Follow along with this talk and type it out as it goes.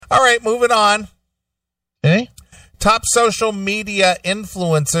All right, moving on. Okay. Top social media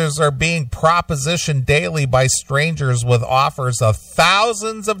influencers are being propositioned daily by strangers with offers of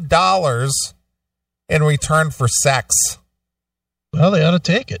thousands of dollars in return for sex. Well, they ought to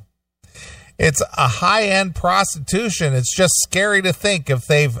take it. It's a high-end prostitution. It's just scary to think if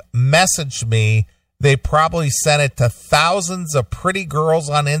they've messaged me, they probably sent it to thousands of pretty girls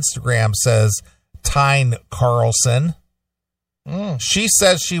on Instagram, says Tyne Carlson. She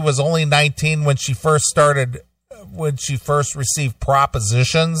says she was only 19 when she first received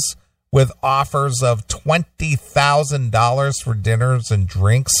propositions with offers of $20,000 for dinners and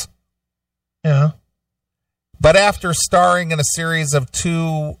drinks. Yeah. But after starring in a series of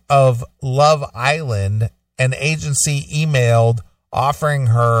 2 of Love Island, an agency emailed offering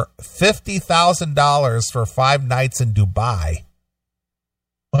her $50,000 for 5 nights in Dubai.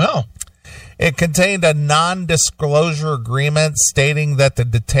 Wow. It contained a non-disclosure agreement stating that the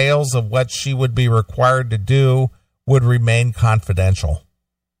details of what she would be required to do would remain confidential.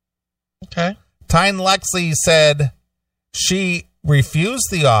 Okay. Tyne Lexley said she refused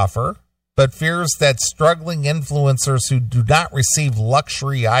the offer, but fears that struggling influencers who do not receive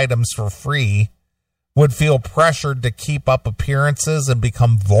luxury items for free would feel pressured to keep up appearances and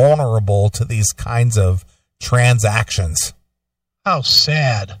become vulnerable to these kinds of transactions. How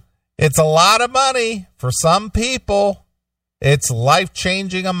sad. It's a lot of money for some people. It's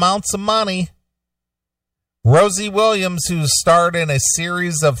life-changing amounts of money. Rosie Williams, who starred in a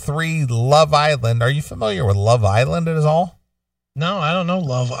series of 3 Love Island. Are you familiar with Love Island at all? No, I don't know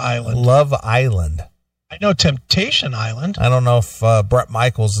Love Island. Love Island. I know Temptation Island. I don't know if Bret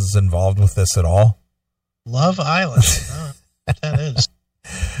Michaels is involved with this at all. Love Island. That is.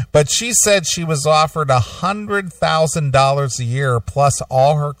 But she said she was offered $100,000 a year plus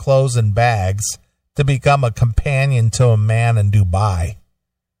all her clothes and bags to become a companion to a man in Dubai.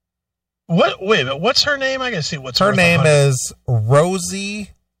 What? Wait a minute. What's her name? I gotta see what's her name is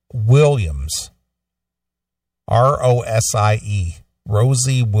Rosie Williams. Rosie.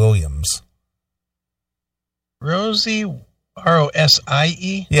 Rosie Williams. Rosie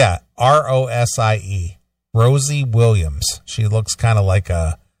Rosie? Yeah, Rosie. Rosie Williams. She looks kind of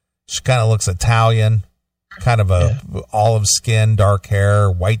looks Italian, kind of olive skin, dark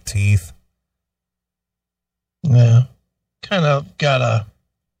hair, white teeth. Yeah. Kind of got a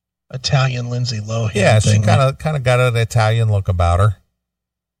Italian Lindsay Lohan. Yeah, she thing. kind of got an Italian look about her.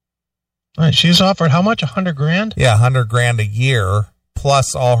 All right, she's offered how much? $100,000? Yeah, $100,000 a year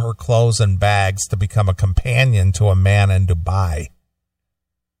plus all her clothes and bags to become a companion to a man in Dubai.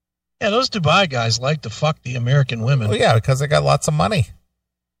 Yeah, those Dubai guys like to fuck the American women. Well, yeah, because they got lots of money.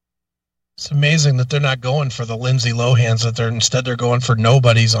 It's amazing that they're not going for the Lindsay Lohans, that they're going for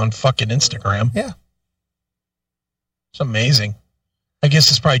nobodies on fucking Instagram. Yeah. It's amazing. I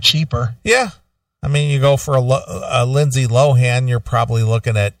guess it's probably cheaper. Yeah. I mean, you go for a Lindsay Lohan, you're probably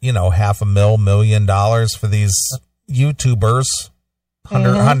looking at, $500,000, $1 million for these YouTubers.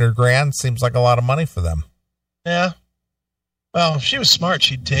 $100,000 seems like a lot of money for them. Yeah. Well, if she was smart,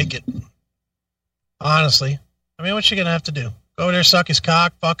 she'd take it. Honestly. I mean, what's she going to have to do? Go there, suck his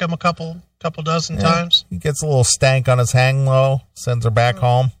cock, fuck him a couple dozen times? He gets a little stank on his hang low, sends her back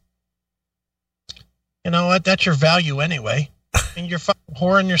home. You know what? That's your value anyway. And you're fucking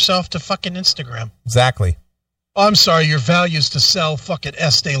whoring yourself to fucking Instagram. Exactly. Oh, I'm sorry. Your value is to sell fucking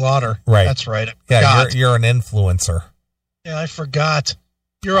Estee Lauder. Right. That's right. Yeah, you're an influencer. Yeah, I forgot.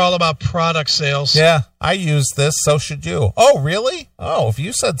 You're all about product sales. Yeah, I use this, so should you. Oh, really? Oh, if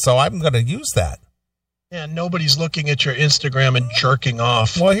you said so, I'm going to use that. Yeah, nobody's looking at your Instagram and jerking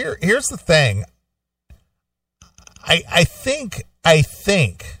off. Well, here's the thing. I think,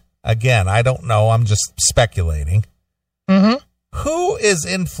 again, I don't know, I'm just speculating. Mm-hmm. Who is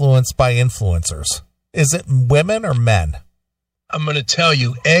influenced by influencers? Is it women or men? I'm going to tell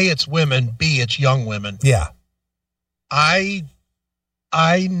you, A, it's women, B, it's young women. Yeah. I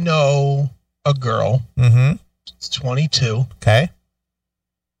know a girl. Mm-hmm. She's 22. Okay.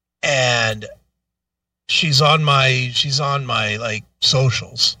 And she's on my like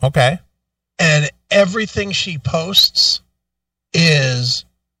socials. Okay. And everything she posts is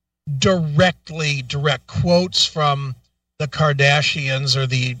direct quotes from the Kardashians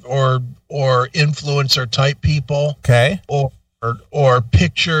or influencer type people. Okay. Or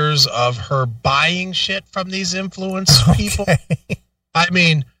pictures of her buying shit from these influence people. I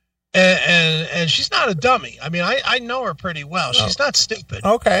mean, and she's not a dummy. I mean, I know her pretty well. She's not stupid.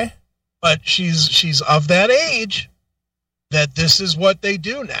 Okay. But she's of that age that this is what they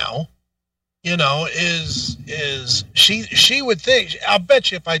do now. Is she would think, I'll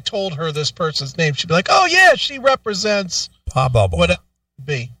bet you if I told her this person's name, she'd be like, oh yeah, she represents blah, blah, blah. whatever it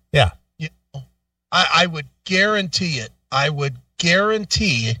be. Yeah. You know, I would guarantee it. I would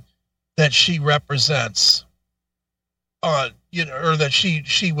guarantee that she represents, or that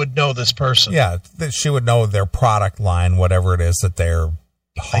she would know this person. Yeah, that she would know their product line, whatever it is that they're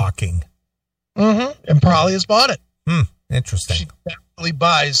hawking. Mm-hmm. And probably has bought it. Interesting. She definitely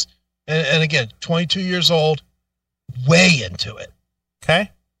buys, and again, 22 years old, way into it.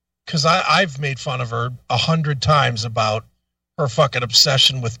 Okay. Because I've made fun of her 100 times about her fucking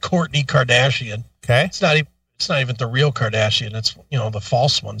obsession with Kourtney Kardashian. Okay. It's not even the real Kardashian. It's, the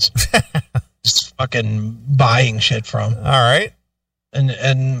false ones. Just fucking buying shit from. All right.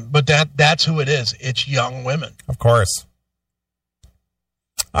 But that's who it is. It's young women. Of course.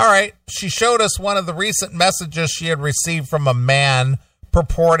 All right. She showed us one of the recent messages she had received from a man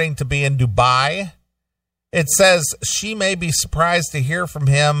purporting to be in Dubai. It says she may be surprised to hear from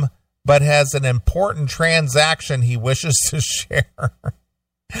him, but has an important transaction he wishes to share.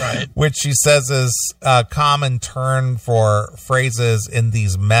 Right. Which she says is a common term for phrases in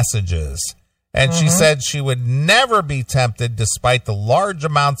these messages. And she said she would never be tempted despite the large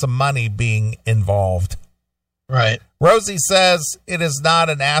amounts of money being involved. Right. Rosie says it is not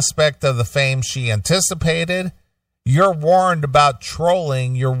an aspect of the fame she anticipated. You're warned about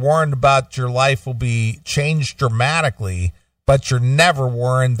trolling. You're warned about your life will be changed dramatically, but you're never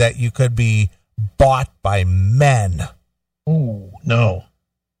warned that you could be bought by men. Ooh, no.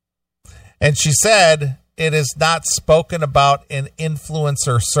 And she said it is not spoken about in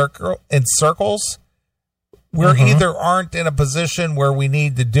influencer circles. We're either aren't in a position where we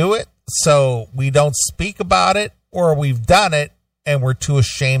need to do it, so we don't speak about it, or we've done it and we're too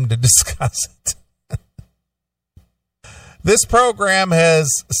ashamed to discuss it. This program has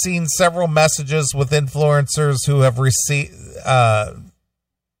seen several messages with influencers who have received.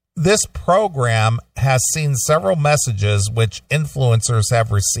 This program has seen several messages which influencers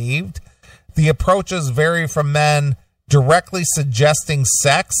have received. The approaches vary from men directly suggesting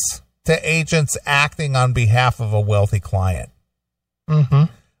sex to agents acting on behalf of a wealthy client.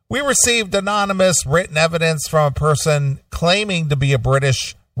 We received anonymous written evidence from a person claiming to be a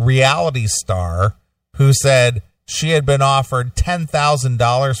British reality star who said she had been offered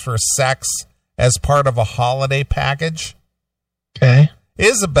 $10,000 for sex as part of a holiday package. Okay.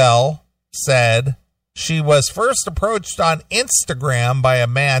 Isabel said she was first approached on Instagram by a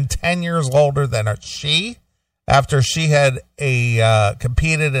man 10 years older than she after she had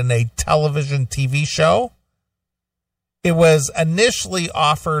competed in a television TV show. It was initially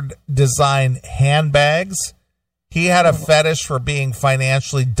offered design handbags. He had a fetish for being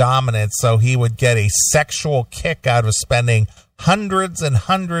financially dominant, so he would get a sexual kick out of spending hundreds and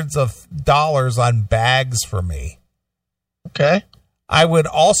hundreds of dollars on bags for me. Okay. I would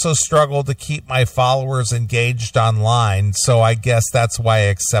also struggle to keep my followers engaged online, so I guess that's why I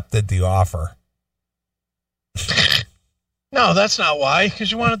accepted the offer. No, that's not why,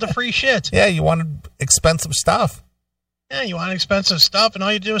 because you wanted the free shit. Yeah, you wanted expensive stuff. Yeah, you want expensive stuff, and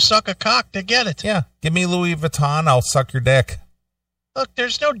all you do is suck a cock to get it. Yeah, give me Louis Vuitton, I'll suck your dick. Look,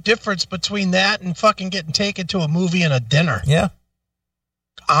 there's no difference between that and fucking getting taken to a movie and a dinner. Yeah.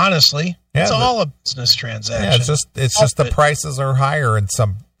 Honestly, yeah, it's all a business transaction. Yeah, it's just the prices are higher in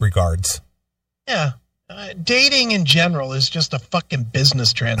some regards. Yeah. Dating in general is just a fucking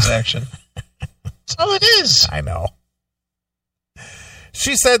business transaction. That's all it is. I know.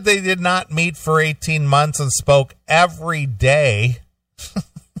 She said they did not meet for 18 months and spoke every day.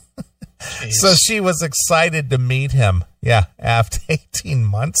 So she was excited to meet him. Yeah, after 18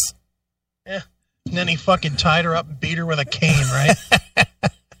 months. Yeah. And then he fucking tied her up and beat her with a cane, right?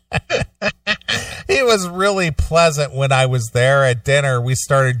 He was really pleasant when I was there at dinner. We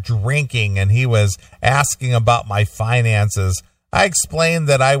started drinking and he was asking about my finances. I explained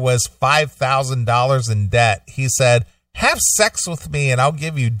that I was $5,000 in debt. He said, have sex with me and I'll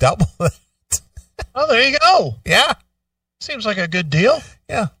give you double it. Oh, there you go. Yeah. Seems like a good deal.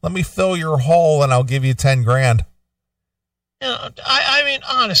 Yeah. Let me fill your hole and I'll give you 10 grand. You know, I mean,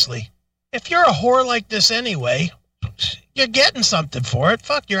 honestly, if you're a whore like this anyway, you're getting something for it.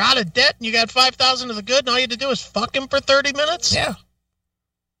 Fuck, you're out of debt and you got 5,000 of the good and all you had to do is fuck him for 30 minutes? Yeah.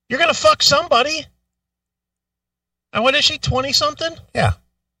 You're going to fuck somebody. And what is she, 20-something? Yeah.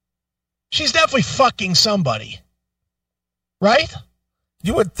 She's definitely fucking somebody. Right?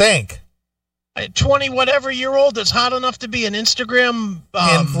 You would think. 20-whatever-year-old that's hot enough to be an Instagram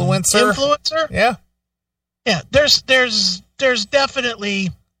influencer? Yeah. Yeah, there's definitely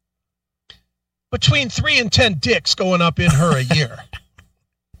between 3 and 10 dicks going up in her a year.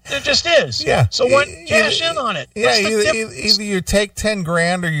 There just is. Yeah. So what? Cash in on it. Yeah, either you take 10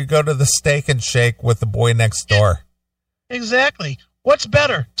 grand or you go to the Steak and Shake with the boy next door. Exactly. What's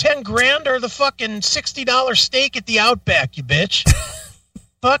better, 10 grand or the fucking $60 steak at the Outback, you bitch?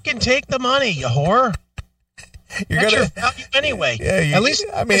 Fucking take the money, you whore. That's your value anyway. Yeah, at least,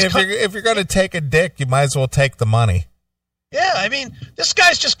 I mean, if you're going to take a dick, you might as well take the money. Yeah, I mean, this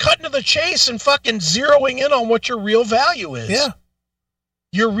guy's just cutting to the chase and fucking zeroing in on what your real value is. Yeah.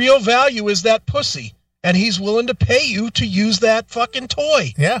 Your real value is that pussy, and he's willing to pay you to use that fucking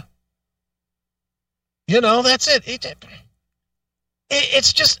toy. Yeah. You know, that's it.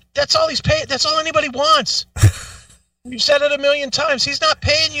 It's just, that's all he's paying. That's all anybody wants. You've said it a million times. He's not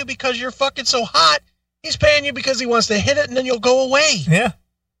paying you because you're fucking so hot. He's paying you because he wants to hit it and then you'll go away. Yeah.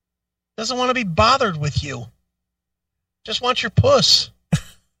 Doesn't want to be bothered with you. Just wants your puss.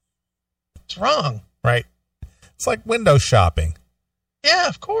 It's wrong. Right. It's like window shopping. Yeah,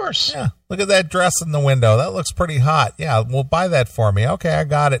 of course. Yeah. Look at that dress in the window. That looks pretty hot. Yeah, well, buy that for me. Okay, I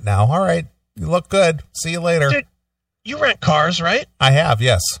got it now. All right. You look good. See you later. Dude, you rent cars, right? I have,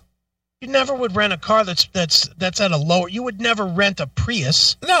 yes. You never would rent a car that's at a lower. You would never rent a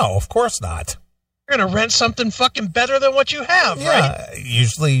Prius. No, of course not. You're going to rent something fucking better than what you have, right? I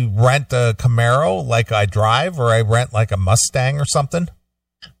usually rent a Camaro like I drive, or I rent like a Mustang or something.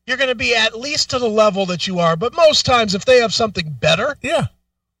 You're going to be at least to the level that you are, but most times if they have something better, yeah,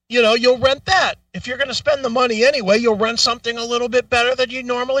 you know, you'll rent that. If you're going to spend the money anyway, you'll rent something a little bit better than you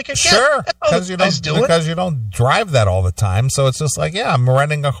normally could get. Sure, because you don't drive that all the time. So it's just like, yeah, I'm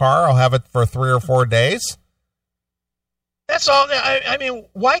renting a car. I'll have it for 3 or 4 days. That's all. I mean,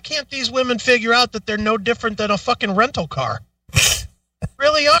 why can't these women figure out that they're no different than a fucking rental car?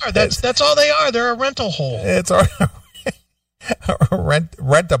 Really are. That's all they are. They're a rental hole. It's a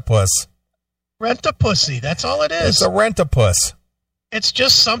rent-a-puss. Rent-a-pussy. That's all it is. It's a rent-a-puss. It's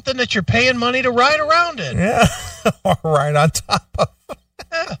just something that you're paying money to ride around in. Yeah, or ride on top of.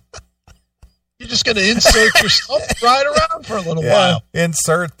 Yeah. You're just going to insert yourself and ride around for a little while.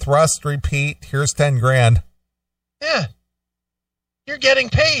 Insert, thrust, repeat. Here's 10 grand. Yeah. You're getting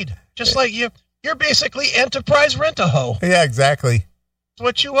paid. Just like you're basically enterprise rent-a-hoe. Yeah, exactly. That's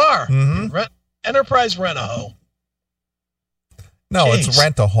what you are. Mm-hmm. Enterprise rent-a-hoe. No, Jeez. It's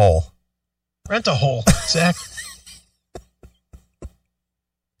rent-a-hole. Rent-a-hole, exactly.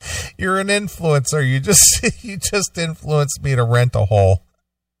 You're an influencer. You just influenced me to rent a hole.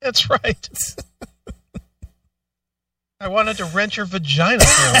 That's right. I wanted to rent your vagina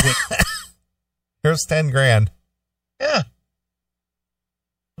for a week. Here's 10 grand. Yeah.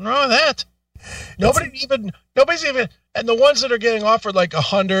 What's wrong with that? Nobody's even, and the ones that are getting offered like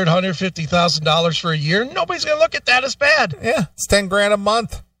 $150,000 for a year, nobody's gonna look at that as bad. Yeah, it's 10 grand a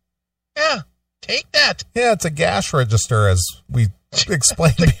month. Yeah, take that. Yeah, it's a cash register, as we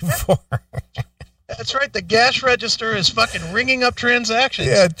explained before. That's right. The cash register is fucking ringing up transactions.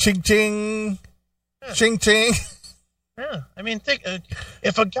 Yeah, ching ching, ching ching. Yeah, I mean, think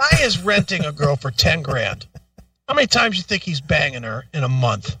if a guy is renting a girl for 10 grand, how many times you think he's banging her in a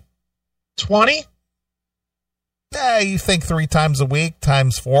month? 20? Yeah, you think 3 times a week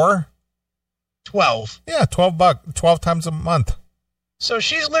times 4? 12. Yeah, 12 times a month. So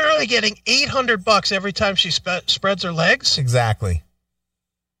she's literally getting $800 every time she spreads her legs. Exactly.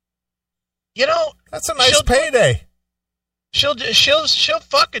 You know, that's a nice payday. She'll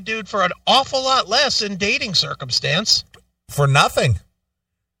fuck a dude for an awful lot less in dating circumstance. For nothing.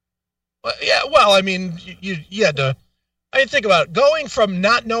 Well, yeah, well, I mean, you had to. I mean, think about it. Going from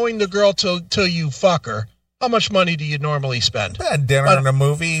not knowing the girl till you fuck her. How much money do you normally spend? Yeah, dinner and a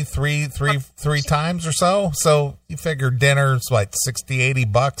movie three times or so. So you figure dinner's like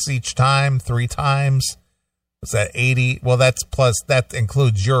 $60-$80 each time, 3 times. What's that, 80? Well, that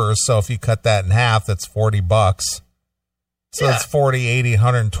includes yours. So if you cut that in half, that's $40. So it's 40, 80,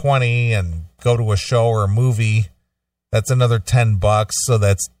 120, and go to a show or a movie. That's another $10. So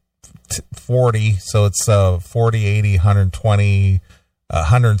that's 40. So it's 40, 80, 120,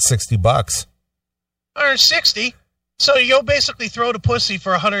 $160. 160. So you'll basically throw the pussy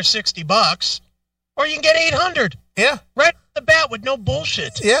for $160, or you can get 800. Yeah, right off the bat with no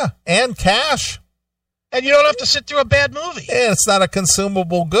bullshit. Yeah, and cash. And you don't have to sit through a bad movie. And it's not a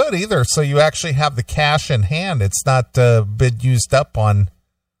consumable good either, so you actually have the cash in hand. It's not been used up on.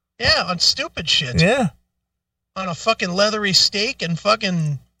 Yeah, on stupid shit. Yeah, on a fucking leathery steak and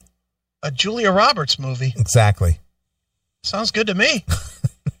fucking a Julia Roberts movie. Exactly. Sounds good to me.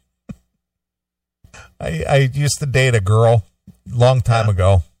 I used to date a girl a long time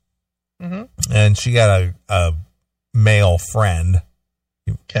ago, and she had a male friend.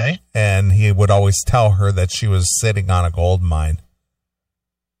 Okay. And he would always tell her that she was sitting on a gold mine.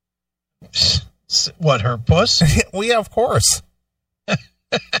 What, her puss? Well, yeah, of course.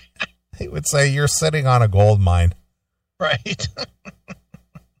 He would say, "You're sitting on a gold mine." Right.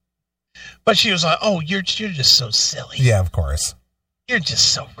 But she was like, "Oh, you're just so silly. Yeah, of course. You're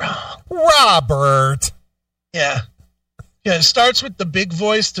just so wrong, Robert." Yeah. Yeah, it starts with the big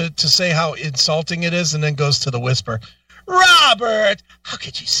voice to say how insulting it is, and then goes to the whisper. Robert, how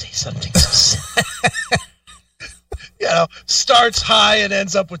could you say something so silly? Starts high and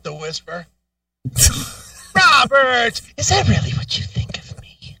ends up with the whisper. Robert, is that really what you think of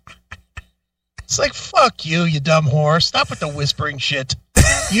me? It's like, fuck you, you dumb whore. Stop with the whispering shit.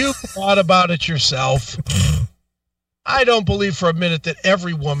 You thought about it yourself. I don't believe for a minute that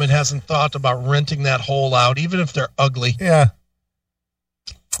every woman hasn't thought about renting that hole out, even if they're ugly. Yeah.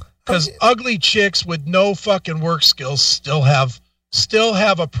 Because ugly chicks with no fucking work skills still have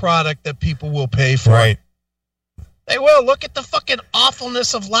a product that people will pay for. Right. They will. Look at the fucking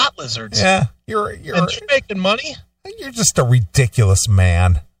awfulness of lot lizards. Yeah. And they're making money. You're just a ridiculous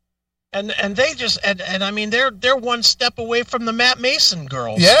man. And they just and I mean they're one step away from the Matt Mason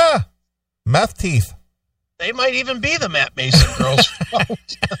girls. Yeah. Meth teeth. They might even be the Matt Mason girls. I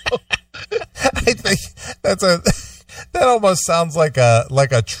think that almost sounds like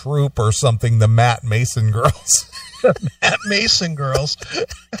a troop or something, the Matt Mason girls. The Matt Mason girls.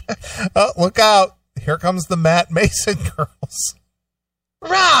 Oh, look out. Here comes the Matt Mason girls.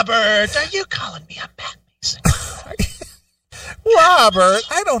 Robert, are you calling me a Matt Mason girl? Robert,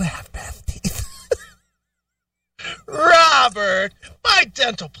 I don't have meth teeth. Robert, my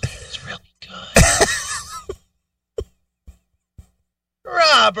dental plan is really good.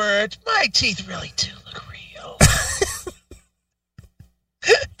 Robert, my teeth really do look real.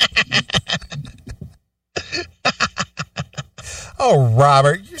 Oh,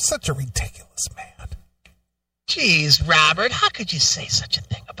 Robert, you're such a ridiculous man. Jeez, Robert, how could you say such a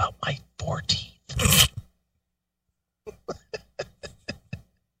thing about my 4 teeth?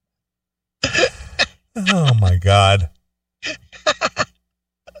 Oh, my God.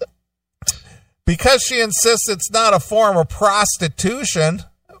 Because she insists it's not a form of prostitution.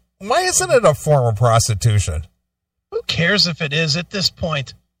 Why isn't it a form of prostitution? Who cares if it is at this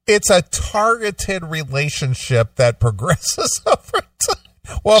point? It's a targeted relationship that progresses over time.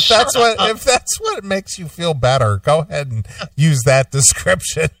 Well, if that's what makes you feel better, go ahead and use that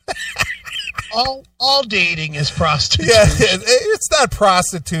description. all dating is prostitution. Yeah, it's not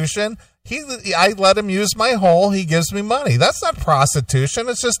prostitution. I let him use my hole. He gives me money. That's not prostitution.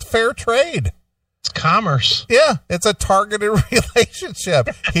 It's just fair trade. It's commerce. Yeah, it's a targeted relationship.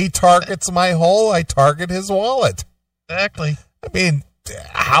 He targets my hole. I target his wallet. Exactly. I mean,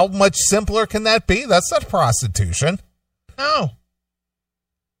 how much simpler can that be? That's not prostitution. No.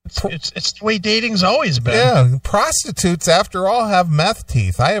 It's the way dating's always been. Yeah, prostitutes, after all, have meth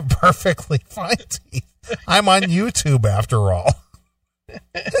teeth. I have perfectly fine teeth. I'm on YouTube, after all.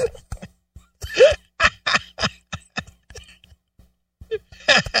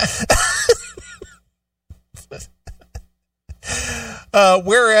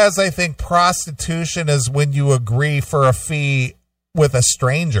 Whereas I think prostitution is when you agree for a fee with a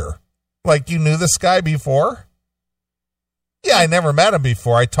stranger. Like, you knew this guy before? Yeah, I never met him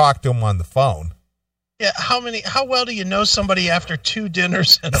before. I talked to him on the phone. Yeah, how well do you know somebody after 2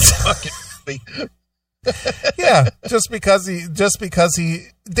 dinners and a fucking movie? Yeah, just because he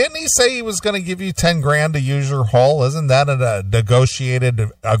didn't he say he was going to give you $10,000 to use your hole? Isn't that a negotiated,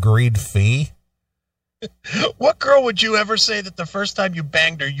 agreed fee? What girl would you ever say that the first time you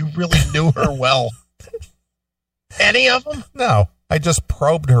banged her, you really knew her well? Any of them? No, I just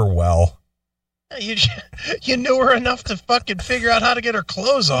probed her well. You knew her enough to fucking figure out how to get her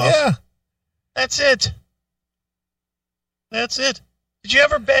clothes off. Yeah. That's it. Did you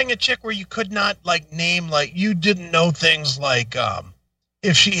ever bang a chick where you could not name, you didn't know things like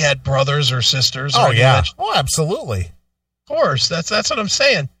if she had brothers or sisters? Oh, yeah. Oh, absolutely. Of course. That's what I'm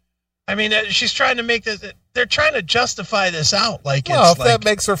saying. I mean, she's trying to make this. They're trying to justify this out. Well, if that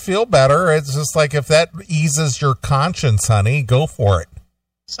makes her feel better, it's just like, if that eases your conscience, honey, go for it.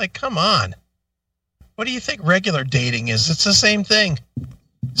 It's like, come on. What do you think regular dating is? It's the same thing.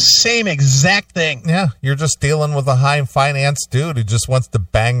 Same exact thing. Yeah, you're just dealing with a high finance dude who just wants to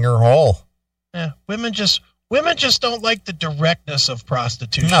bang your hole. Yeah, women just don't like the directness of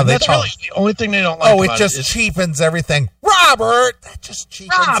prostitution. No, that's really the only thing they don't like. Oh, it just cheapens everything. Robert, that just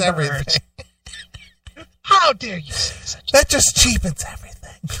cheapens everything. How dare you say such? That just cheapens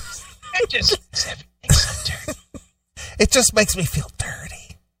everything. It just makes everything so dirty. It just makes me feel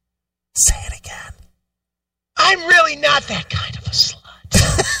dirty. Say it again. I'm really not that kind of a slut.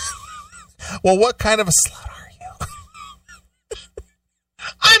 Well, what kind of a slut are you?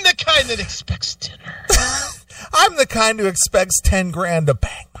 I'm the kind that expects dinner. I'm the kind who expects $10,000 to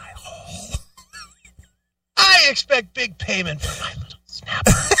bang my hole. I expect big payment for my little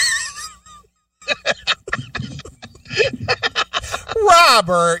snapper.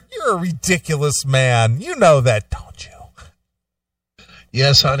 Robert, you're a ridiculous man. You know that, don't you?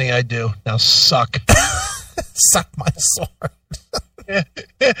 Yes, honey, I do. Now suck. Suck my sword.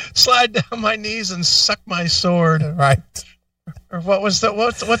 Slide down my knees and suck my sword. Right. Or what's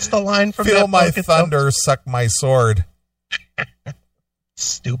the line from Feel that my book? thunder, suck my sword.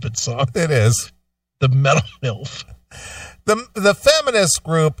 Stupid song. It is. The Metal MILF. The feminist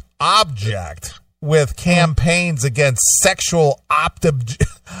group Object, with campaigns against sexual objective,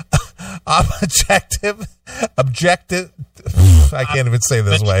 I can't even say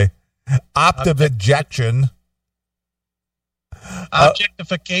this way. Objectification.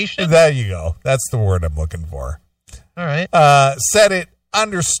 Objectification? There you go. That's the word I'm looking for. All right. Said it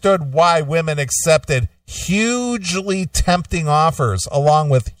understood why women accepted hugely tempting offers along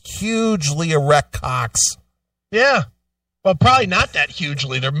with hugely erect cocks. Yeah. Well, probably not that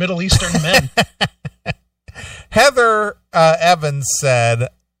hugely. They're Middle Eastern men. Heather Evans said,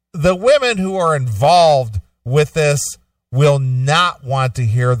 the women who are involved with this will not want to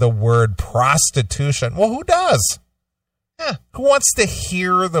hear the word prostitution. Well, who does? Yeah. Who wants to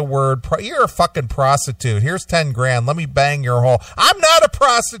hear the word? You're a fucking prostitute. Here's 10 grand. Let me bang your hole. I'm not a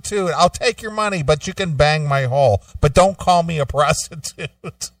prostitute. I'll take your money, but you can bang my hole. But don't call me a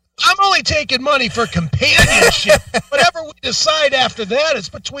prostitute. I'm only taking money for companionship. Whatever we decide after that, it's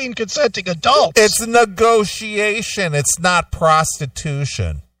between consenting adults. It's negotiation. It's not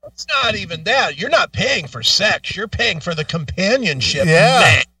prostitution. It's not even that. You're not paying for sex. You're paying for the companionship. Yeah.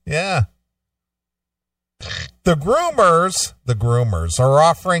 Man. Yeah. The groomers are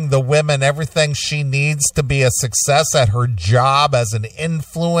offering the women everything she needs to be a success at her job as an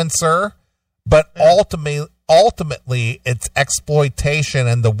influencer, but ultimately it's exploitation,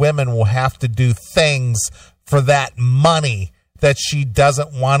 and the women will have to do things for that money that she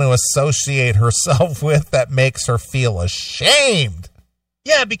doesn't want to associate herself with, that makes her feel ashamed.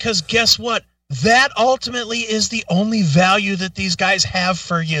 Yeah, because guess what? That ultimately is the only value that these guys have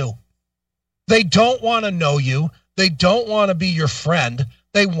for you. They don't want to know you. They don't want to be your friend.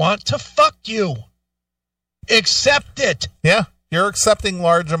 They want to fuck you. Accept it. Yeah, you're accepting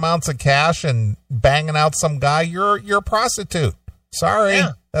large amounts of cash and banging out some guy. You're a prostitute. Sorry,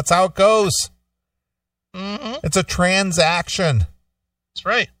 Yeah. That's how it goes. Mm-hmm. It's a transaction. That's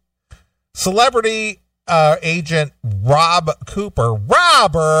right. Celebrity agent Rob Cooper,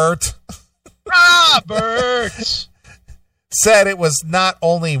 Robert, said it was not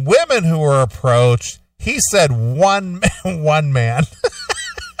only women who were approached. He said one man,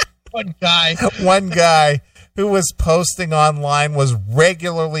 one guy who was posting online was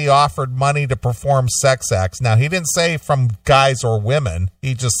regularly offered money to perform sex acts. Now, he didn't say from guys or women.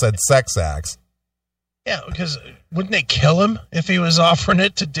 He just said sex acts. Yeah, because wouldn't they kill him if he was offering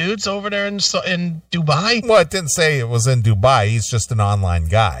it to dudes over there in Dubai? Well, it didn't say it was in Dubai. He's just an online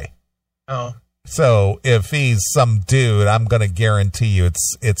guy. Oh. So if he's some dude, I'm going to guarantee you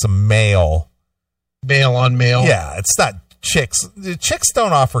it's a male. Male on male. Yeah, it's not chicks. Chicks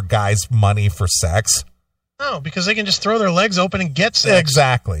don't offer guys money for sex. No, because they can just throw their legs open and get sex.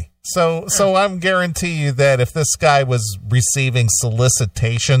 Exactly. So I'm guarantee you that if this guy was receiving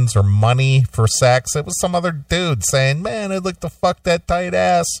solicitations or money for sex, it was some other dude saying, man, I'd like to fuck that tight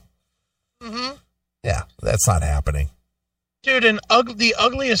ass. Mm-hmm. Yeah, that's not happening. Dude, the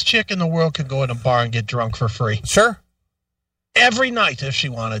ugliest chick in the world could go in a bar and get drunk for free. Sure. Every night if she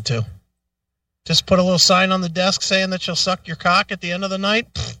wanted to. Just put a little sign on the desk saying that she'll suck your cock at the end of the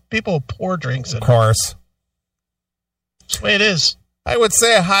night. Pfft, people will pour drinks in. Of course. That's the way it is. I would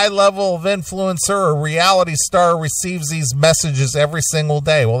say a high level of influencer or reality star receives these messages every single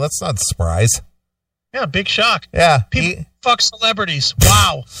day. Well, that's not a surprise. Yeah, big shock. Yeah. People fuck celebrities.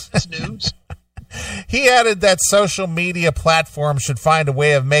 Wow. That's news. He added that social media platforms should find a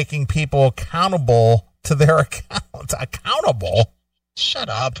way of making people accountable to their account. Accountable? Shut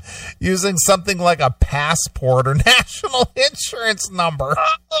up. Using something like a passport or national insurance number.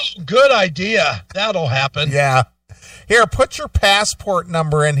 Oh, good idea. That'll happen. Yeah. Here, put your passport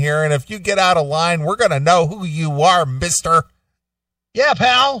number in here, and if you get out of line, we're going to know who you are, mister. Yeah,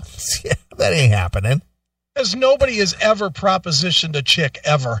 pal. Yeah, that ain't happening. Because nobody has ever propositioned a chick,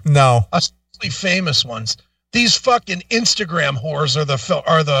 ever. No. Especially famous ones. These fucking Instagram whores are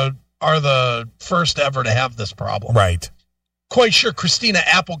the first ever to have this problem. Right. Quite sure Christina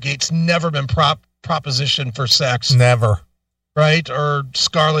Applegate's never been propositioned for sex. Never. Right? Or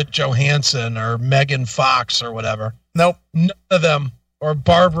Scarlett Johansson or Megan Fox or whatever. Nope. None of them. Or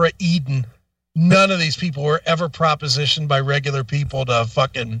Barbara Eden. None of these people were ever propositioned by regular people to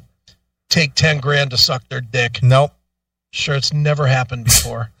fucking take 10 grand to suck their dick. Nope. Sure, it's never happened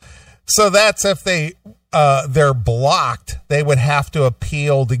before. So that's if they're blocked, they would have to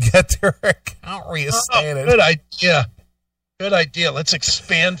appeal to get their account reinstated. Good idea. Good idea. Let's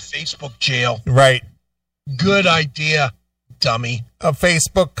expand Facebook jail. Right. Good idea, dummy. A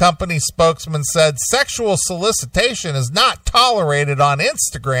Facebook company spokesman said sexual solicitation is not tolerated on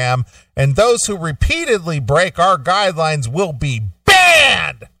Instagram, and those who repeatedly break our guidelines will be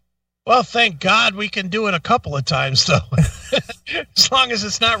banned. Well, thank God we can do it a couple of times, though. As long as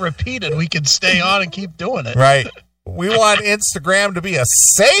it's not repeated, we can stay on and keep doing it. Right. We want Instagram to be a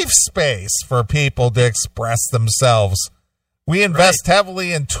safe space for people to express themselves. We invest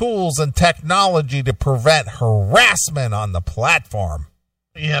heavily in tools and technology to prevent harassment on the platform.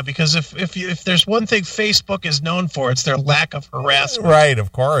 Yeah, because if there's one thing Facebook is known for, it's their lack of harassment. Right,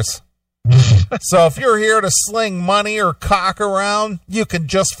 of course. So if you're here to sling money or cock around, you can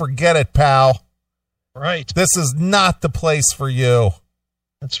just forget it, pal. Right. This is not the place for you.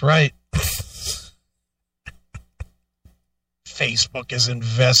 That's right. Facebook is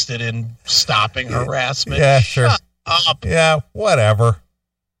invested in stopping harassment. Yeah, sure. Shut up. Yeah, whatever.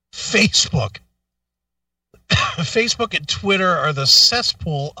 Facebook. Facebook and Twitter are the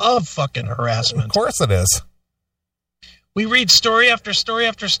cesspool of fucking harassment. Of course it is. We read story after story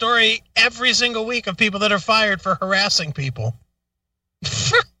after story every single week of people that are fired for harassing people.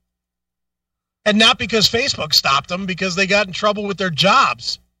 And not because Facebook stopped them, because they got in trouble with their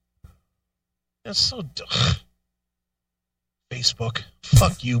jobs. That's so dumb. Facebook.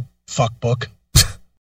 Fuck you, fuckbook.